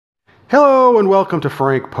Hello and welcome to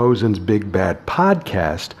Frank Posen's Big Bad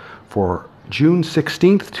Podcast for June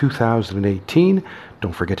 16th, 2018.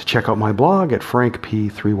 Don't forget to check out my blog at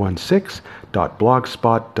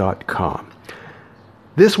frankp316.blogspot.com.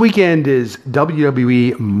 This weekend is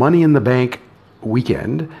WWE Money in the Bank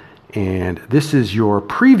weekend, and this is your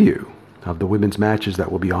preview of the women's matches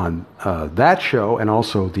that will be on that show and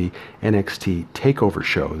also the NXT TakeOver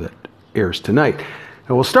show that airs tonight.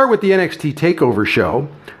 And we'll start with the NXT TakeOver show,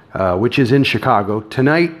 which is in Chicago.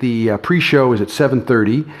 Tonight, the pre-show is at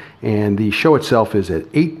 7:30, and the show itself is at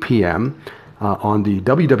 8 p.m. On the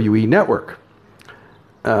WWE Network.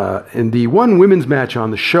 In the one women's match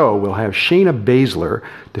on the show, we'll have Shayna Baszler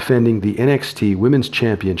defending the NXT Women's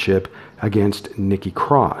Championship against Nikki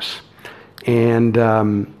Cross. And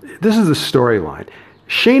this is the storyline.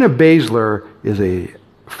 Shayna Baszler is a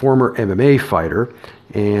former MMA fighter,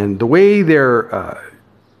 and the way they're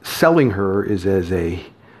selling her is as a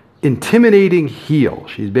intimidating heel.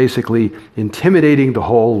 She's basically intimidating the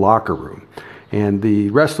whole locker room. And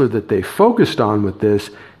the wrestler that they focused on with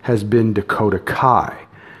this has been Dakota Kai.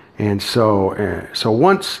 And so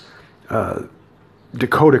once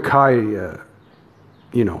Dakota Kai,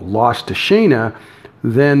 lost to Shayna,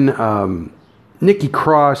 then Nikki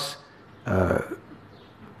Cross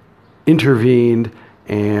intervened,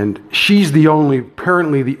 and she's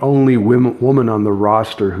apparently the only woman on the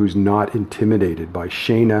roster who's not intimidated by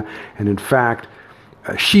Shayna. And in fact,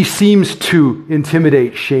 she seems to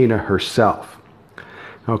intimidate Shayna herself.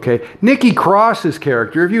 Okay, Nikki Cross's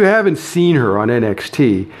character, if you haven't seen her on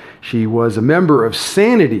NXT, she was a member of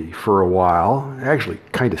Sanity for a while, actually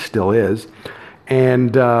kind of still is.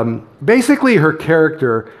 And basically her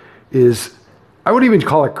character is, I wouldn't even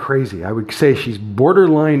call it crazy. I would say she's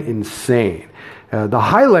borderline insane. The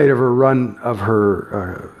highlight of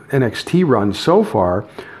her NXT run so far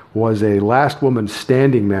was a last woman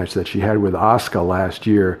standing match that she had with Asuka last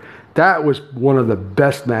year. That was one of the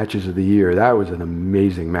best matches of the year. That was an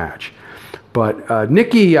amazing match. But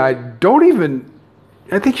Nikki, I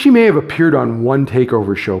think she may have appeared on one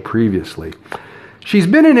TakeOver show previously. She's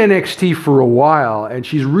been in NXT for a while, and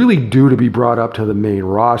she's really due to be brought up to the main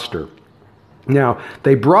roster. Now,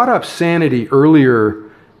 they brought up Sanity earlier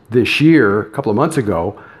this year, a couple of months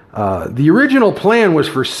ago. The original plan was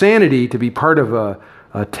for Sanity to be part of a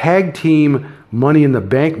tag team Money in the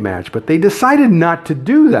Bank match, but they decided not to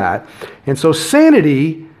do that. And so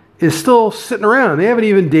Sanity is still sitting around. They haven't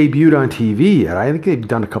even debuted on TV yet. I think they've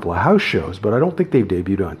done a couple of house shows, but I don't think they've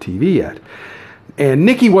debuted on TV yet. And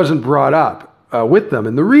Nikki wasn't brought up with them.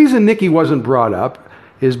 And the reason Nikki wasn't brought up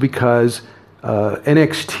is because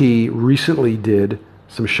NXT recently did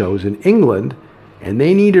some shows in England, and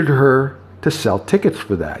they needed her to sell tickets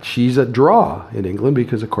for that. She's a draw in England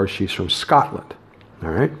because, of course, she's from Scotland.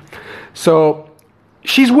 All right? So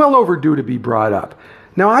she's well overdue to be brought up.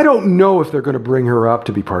 Now, I don't know if they're going to bring her up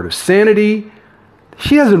to be part of Sanity.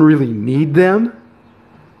 She doesn't really need them.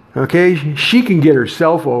 Okay? She can get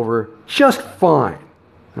herself over just fine.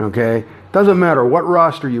 Okay? Doesn't matter what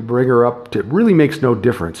roster you bring her up to. It really makes no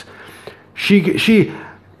difference. She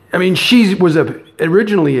was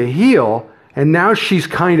originally a heel, and now she's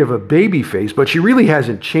kind of a baby face, but she really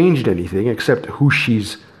hasn't changed anything except who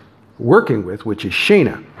she's working with, which is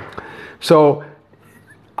Shayna. So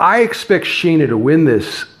I expect Shayna to win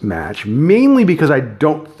this match, mainly because I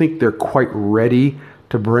don't think they're quite ready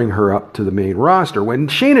to bring her up to the main roster. When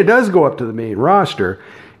Shayna does go up to the main roster,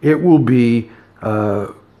 it will be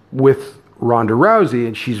with Ronda Rousey,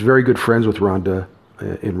 and she's very good friends with Ronda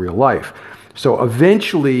in real life. So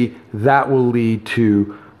eventually that will lead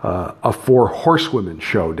to a 4 horsewomen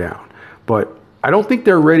showdown. But I don't think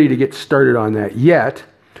they're ready to get started on that yet.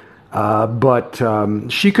 But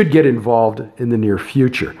she could get involved in the near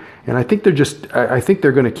future. And I think they're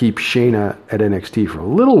going to keep Shayna at NXT for a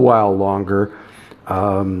little while longer.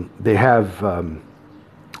 They have Io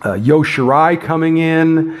Shirai coming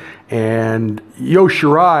in, and Io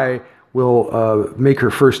Shirai will make her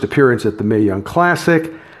first appearance at the Mae Young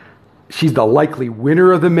Classic. She's the likely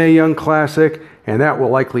winner of the Mae Young Classic, and that will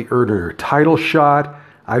likely earn her a title shot.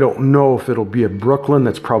 I don't know if it'll be at Brooklyn.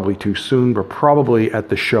 That's probably too soon, but probably at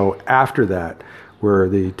the show after that, where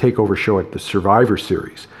the TakeOver show at the Survivor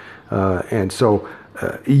Series. And so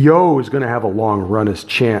Io is going to have a long run as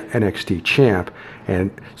NXT champ.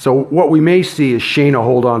 And so what we may see is Shayna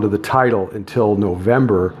hold on to the title until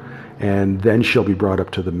November, and then she'll be brought up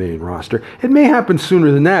to the main roster. It may happen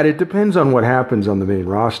sooner than that. It depends on what happens on the main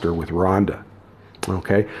roster with Ronda.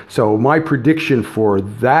 Okay, so my prediction for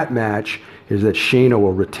that match is that Shayna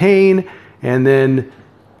will retain, and then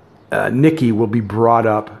Nikki will be brought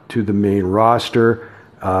up to the main roster.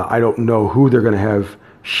 I don't know who they're going to have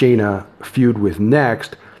Shayna feud with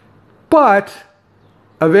next. But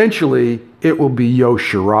eventually, it will be Io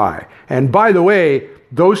Shirai. And by the way,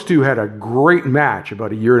 those two had a great match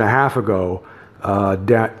about a year and a half ago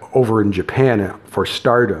over in Japan for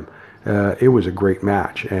Stardom. It was a great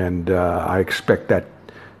match, and I expect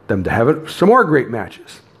them to have some more great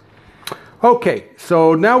matches. Okay,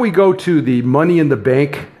 so now we go to the Money in the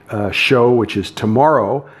Bank show, which is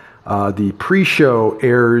tomorrow. The pre-show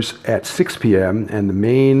airs at 6 p.m. and the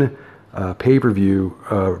main pay-per-view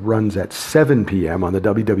runs at 7 p.m. on the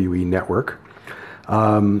WWE Network.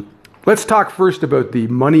 Let's talk first about the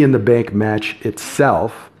Money in the Bank match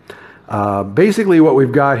itself. Basically, what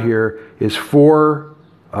we've got here is 4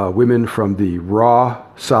 women from the Raw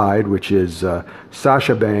side, which is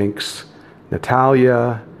Sasha Banks,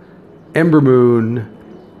 Natalya, Ember Moon,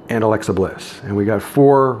 and Alexa Bliss. And we got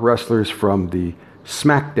 4 wrestlers from the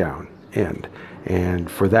SmackDown end. And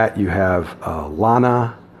for that, you have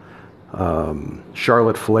Lana,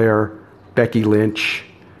 Charlotte Flair, Becky Lynch,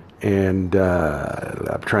 and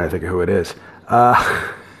I'm trying to think of who it is.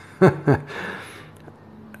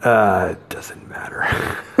 Doesn't matter.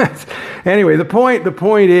 Anyway, the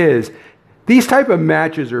point is, these type of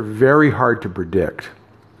matches are very hard to predict,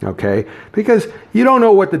 okay? Because you don't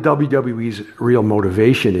know what the WWE's real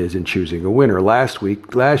motivation is in choosing a winner. Last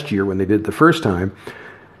year, when they did it the first time,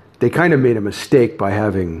 they kind of made a mistake by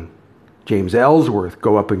having James Ellsworth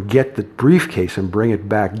go up and get the briefcase and bring it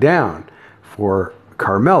back down for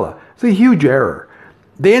Carmella. It's a huge error.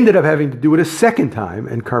 They ended up having to do it a second time,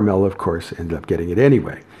 and Carmella, of course, ended up getting it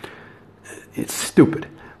anyway. It's stupid.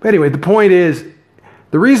 But anyway, the point is,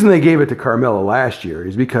 the reason they gave it to Carmella last year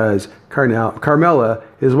is because Carmella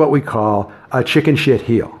is what we call a chicken shit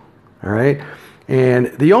heel. All right? And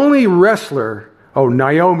the only wrestler,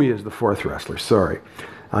 Naomi is the 4th wrestler, sorry,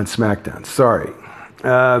 on SmackDown, sorry.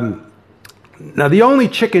 Now, the only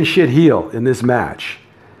chicken shit heel in this match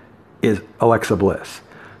is Alexa Bliss.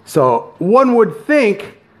 So one would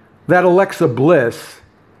think that Alexa Bliss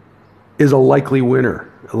is a likely winner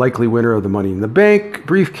of the Money in the Bank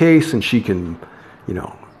briefcase, and she can,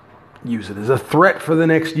 use it as a threat for the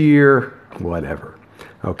next year, whatever.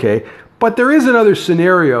 Okay? But there is another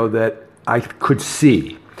scenario that I could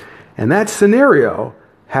see, and that scenario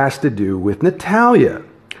has to do with Natalya.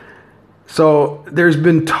 So there's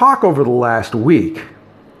been talk over the last week.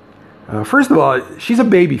 First of all, she's a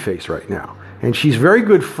babyface right now. And she's very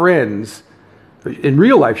good friends. In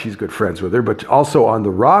real life, she's good friends with her, but also on the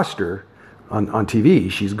roster, on TV,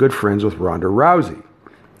 she's good friends with Ronda Rousey.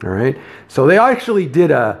 All right? So they actually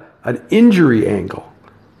did an injury angle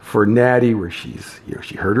for Natty where she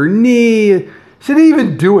hurt her knee. She didn't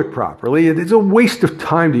even do it properly. It's a waste of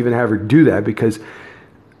time to even have her do that because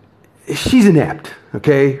she's inept,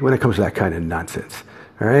 okay, when it comes to that kind of nonsense.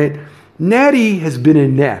 All right? Natty has been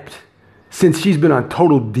inept since she's been on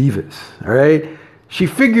Total Divas, all right? She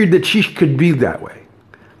figured that she could be that way.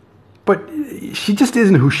 But she just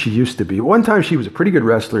isn't who she used to be. One time she was a pretty good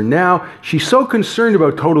wrestler. Now she's so concerned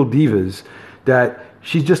about Total Divas that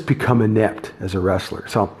she's just become inept as a wrestler.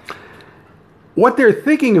 So what they're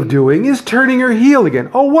thinking of doing is turning her heel again.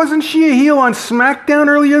 Oh, wasn't she a heel on SmackDown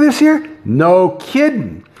earlier this year? No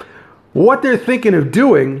kidding. What they're thinking of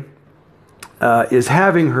doing is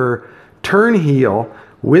having her turn heel,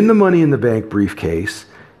 win the Money in the Bank briefcase,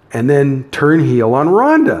 and then turn heel on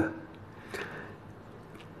Ronda.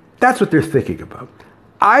 That's what they're thinking about.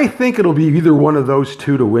 I think it'll be either one of those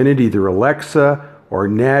two to win it, either Alexa or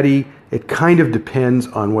Natty. It kind of depends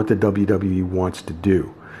on what the WWE wants to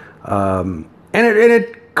do. And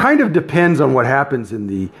it kind of depends on what happens in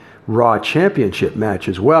the Raw Championship match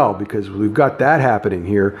as well, because we've got that happening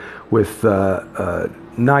here with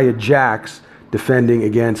Nia Jax defending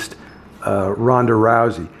against Ronda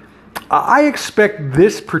Rousey. I expect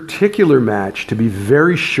this particular match to be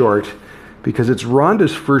very short because it's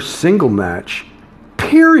Ronda's first single match,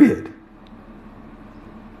 period.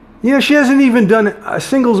 She hasn't even done a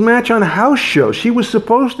singles match on house shows. She was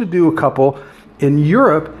supposed to do a couple in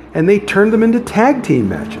Europe, and they turned them into tag team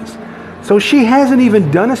matches. So she hasn't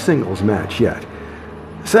even done a singles match yet.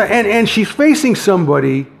 So, and she's facing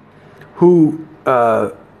somebody who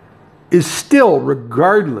is still,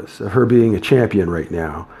 regardless of her being a champion right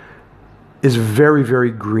now, is very, very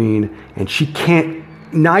green, and she can't.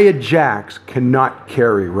 Nia Jax cannot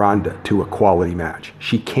carry Ronda to a quality match.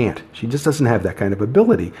 She can't. She just doesn't have that kind of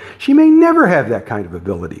ability. She may never have that kind of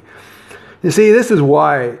ability. You see, this is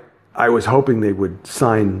why I was hoping they would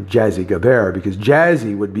sign Jazzy Gabert, because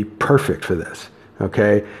Jazzy would be perfect for this,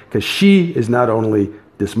 okay? Because she is not only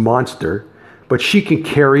this monster, but she can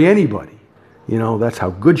carry anybody. That's how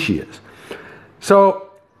good she is.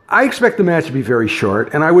 So I expect the match to be very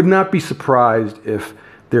short, and I would not be surprised if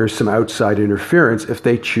there's some outside interference if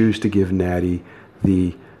they choose to give Natty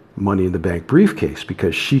the Money in the Bank briefcase,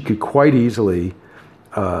 because she could quite easily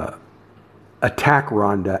attack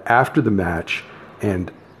Ronda after the match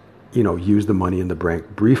and, use the Money in the Bank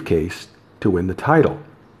briefcase to win the title.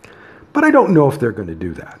 But I don't know if they're going to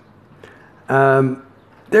do that.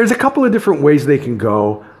 There's a couple of different ways they can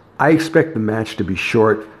go. I expect the match to be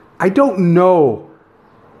short. I don't know.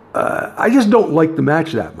 I just don't like the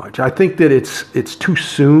match that much. I think that it's too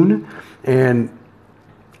soon, and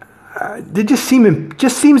it just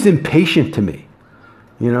seems impatient to me.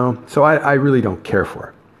 So I really don't care for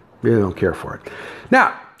it. Really don't care for it.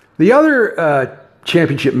 Now, the other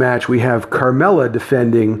championship match, we have Carmella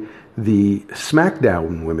defending the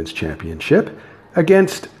SmackDown Women's Championship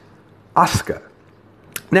against Asuka.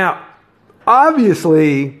 Now,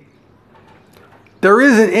 obviously, there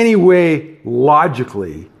isn't any way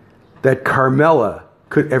logically that Carmella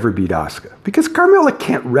could ever beat Asuka, because Carmella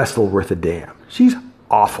can't wrestle worth a damn. She's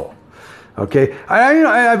awful. Okay?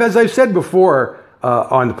 As I've said before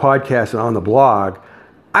on the podcast and on the blog,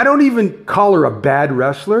 I don't even call her a bad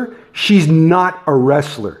wrestler. She's not a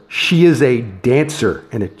wrestler. She is a dancer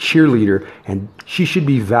and a cheerleader, and she should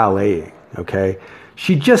be valeting, okay?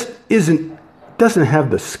 She just doesn't have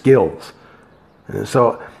the skills. And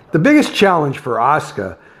so the biggest challenge for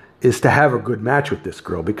Asuka is to have a good match with this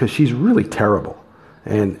girl, because she's really terrible.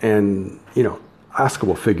 And Asuka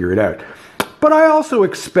will figure it out. But I also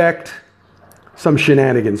expect some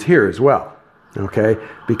shenanigans here as well. Okay,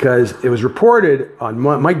 because it was reported on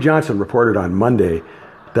Mike Johnson reported on Monday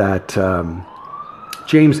that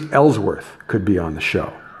James Ellsworth could be on the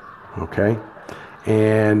show. Okay,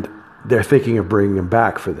 and they're thinking of bringing him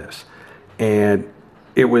back for this. And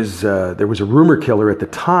it was there was a rumor killer at the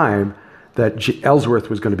time that Ellsworth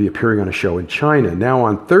was going to be appearing on a show in China. Now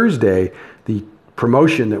on Thursday, the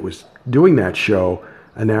promotion that was doing that show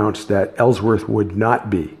announced that Ellsworth would not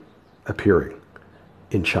be appearing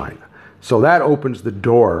in China. So that opens the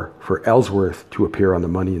door for Ellsworth to appear on the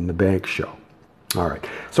Money in the Bank show. All right.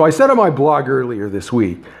 So I said on my blog earlier this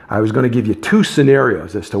week, I was going to give you two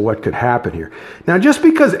scenarios as to what could happen here. Now, just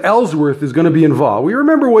because Ellsworth is going to be involved, we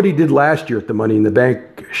remember what he did last year at the Money in the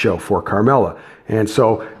Bank show for Carmella. And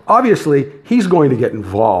so obviously he's going to get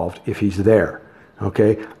involved if he's there.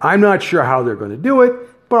 Okay. I'm not sure how they're going to do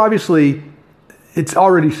it, but obviously it's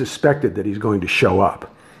already suspected that he's going to show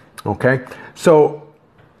up. Okay. So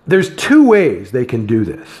there's two ways they can do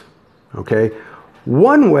this, okay?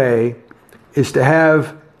 One way is to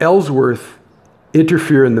have Ellsworth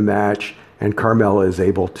interfere in the match and Carmella is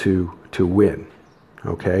able to win,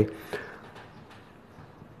 okay?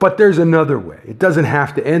 But there's another way. It doesn't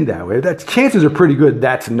have to end that way. Chances are pretty good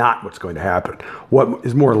that's not what's going to happen. What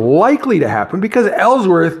is more likely to happen, because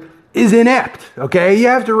Ellsworth is inept, okay? You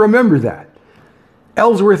have to remember that.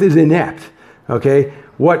 Ellsworth is inept, okay?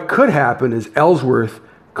 What could happen is Ellsworth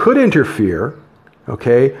could interfere,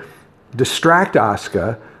 okay, distract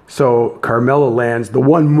Asuka, so Carmella lands the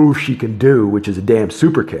one move she can do, which is a damn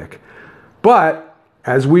super kick. But,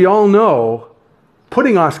 as we all know,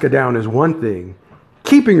 putting Asuka down is one thing,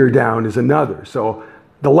 keeping her down is another. So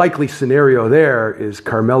the likely scenario there is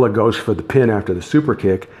Carmella goes for the pin after the super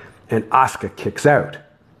kick, and Asuka kicks out.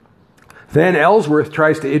 Then Ellsworth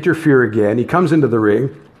tries to interfere again. He comes into the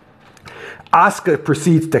ring. Asuka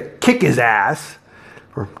proceeds to kick his ass,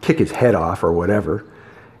 or kick his head off, or whatever.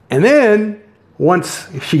 And then, once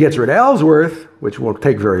she gets rid of Ellsworth, which won't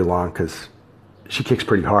take very long because she kicks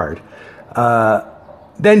pretty hard,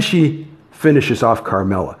 then she finishes off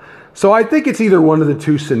Carmella. So I think it's either one of the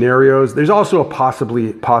two scenarios. There's also a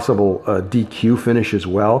possible DQ finish as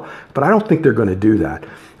well, but I don't think they're going to do that.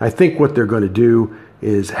 I think what they're going to do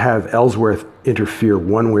is have Ellsworth interfere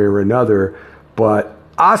one way or another, but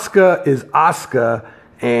Asuka is Asuka,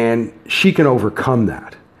 and she can overcome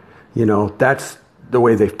that. That's the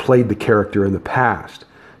way they've played the character in the past.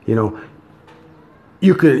 You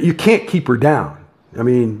can't keep her down. I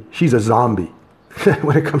mean, she's a zombie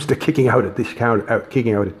when it comes to kicking out at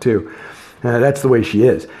two. That's the way she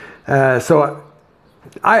is. So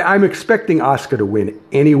I'm expecting Asuka to win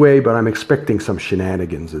anyway, but I'm expecting some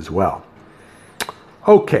shenanigans as well.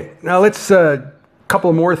 Okay, now let's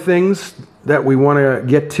couple more things that we want to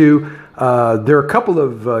get to. There are a couple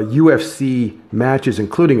of UFC matches,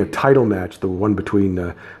 including a title match, the one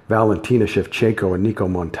between Valentina Shevchenko and Nico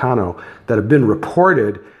Montano, that have been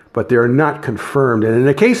reported, but they are not confirmed. And in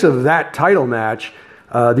the case of that title match,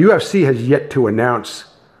 the UFC has yet to announce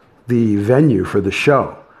the venue for the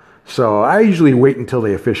show. So I usually wait until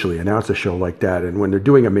they officially announce a show like that, and when they're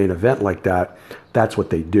doing a main event like that, that's what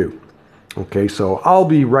they do. Okay, so I'll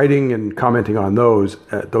be writing and commenting on those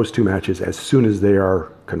two matches as soon as they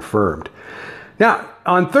are confirmed. Now,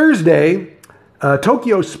 on Thursday,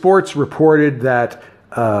 Tokyo Sports reported that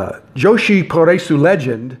Joshi Puroresu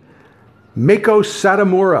legend Meiko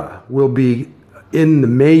Satomura will be in the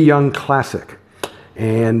Mae Young Classic.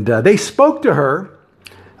 And they spoke to her.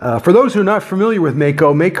 For those who are not familiar with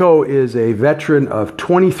Meiko is a veteran of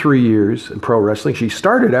 23 years in pro wrestling. She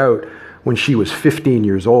started out when she was 15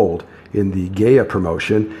 years old in the Gaea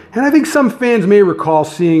promotion. And I think some fans may recall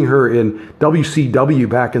seeing her in WCW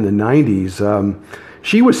back in the 90s.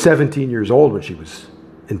 She was 17 years old when she was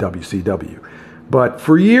in WCW. But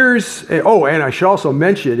for years, oh, and I should also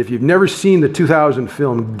mention, if you've never seen the 2000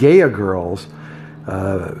 film Gaea Girls,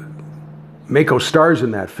 Meiko stars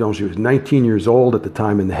in that film. She was 19 years old at the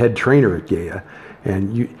time and the head trainer at Gaea.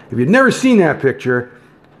 And if you've never seen that picture,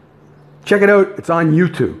 check it out. It's on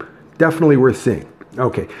YouTube. Definitely worth seeing.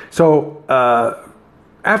 Okay, so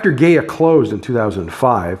after Gaea closed in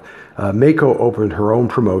 2005, Meiko opened her own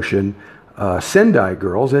promotion, Sendai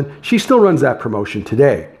Girls, and she still runs that promotion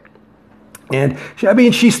today. And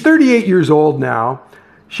she's 38 years old now.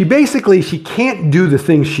 She can't do the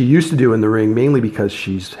things she used to do in the ring, mainly because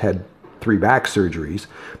she's had 3 back surgeries,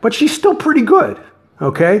 but she's still pretty good,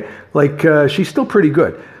 okay? She's still pretty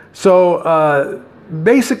good. So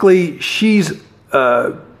basically,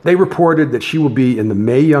 they reported that she will be in the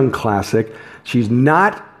Mae Young Classic. She's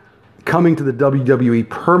not coming to the WWE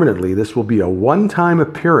permanently. This will be a one-time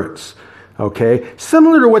appearance. Okay,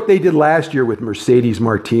 similar to what they did last year with Mercedes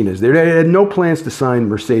Martinez. They had no plans to sign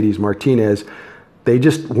Mercedes Martinez. They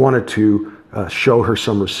just wanted to show her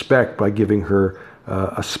some respect by giving her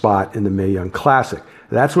a spot in the Mae Young Classic.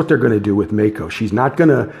 That's what they're going to do with Meiko. She's not going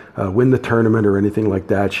to win the tournament or anything like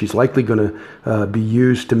that. She's likely going to be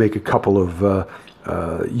used to make a couple of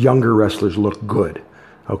younger wrestlers look good,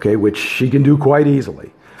 okay, which she can do quite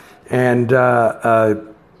easily. And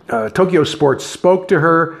Tokyo Sports spoke to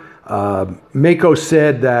her. Meiko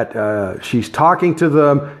said that she's talking to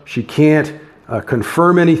them. She can't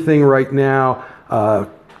confirm anything right now.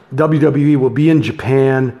 WWE will be in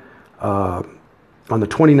Japan on the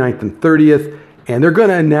 29th and 30th, and they're going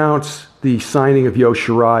to announce the signing of Io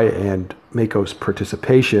Shirai and Meiko's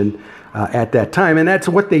participation at that time. And that's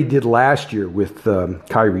what they did last year with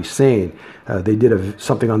Kairi Sane. They did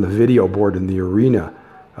something on the video board in the arena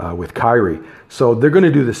with Kairi. So they're going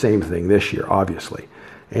to do the same thing this year, obviously.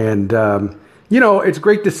 And, it's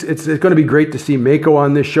great it's going to be great to see Meiko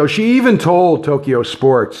on this show. She even told Tokyo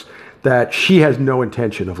Sports that she has no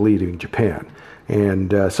intention of leaving Japan.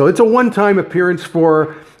 And so it's a one-time appearance for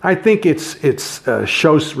her. I think it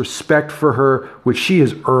shows respect for her, which she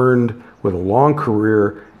has earned with a long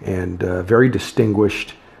career and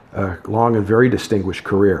long and very distinguished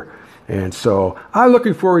career. And so I'm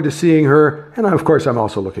looking forward to seeing her. And of course, I'm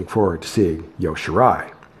also looking forward to seeing Io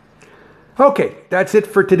Shirai. Okay, that's it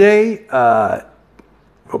for today.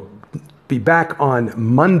 We'll be back on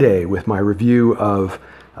Monday with my review of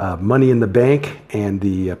Money in the Bank and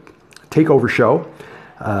the TakeOver show.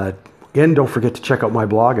 Again, don't forget to check out my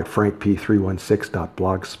blog at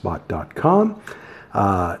frankp316.blogspot.com.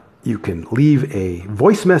 You can leave a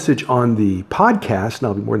voice message on the podcast, and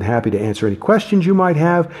I'll be more than happy to answer any questions you might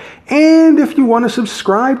have. And if you want to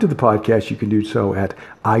subscribe to the podcast, you can do so at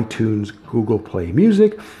iTunes, Google Play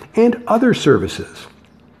Music, and other services.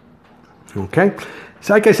 Okay?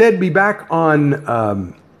 So like I said, be back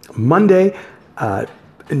on Monday.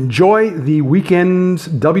 Enjoy the weekend's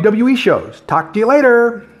WWE shows. Talk to you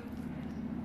later.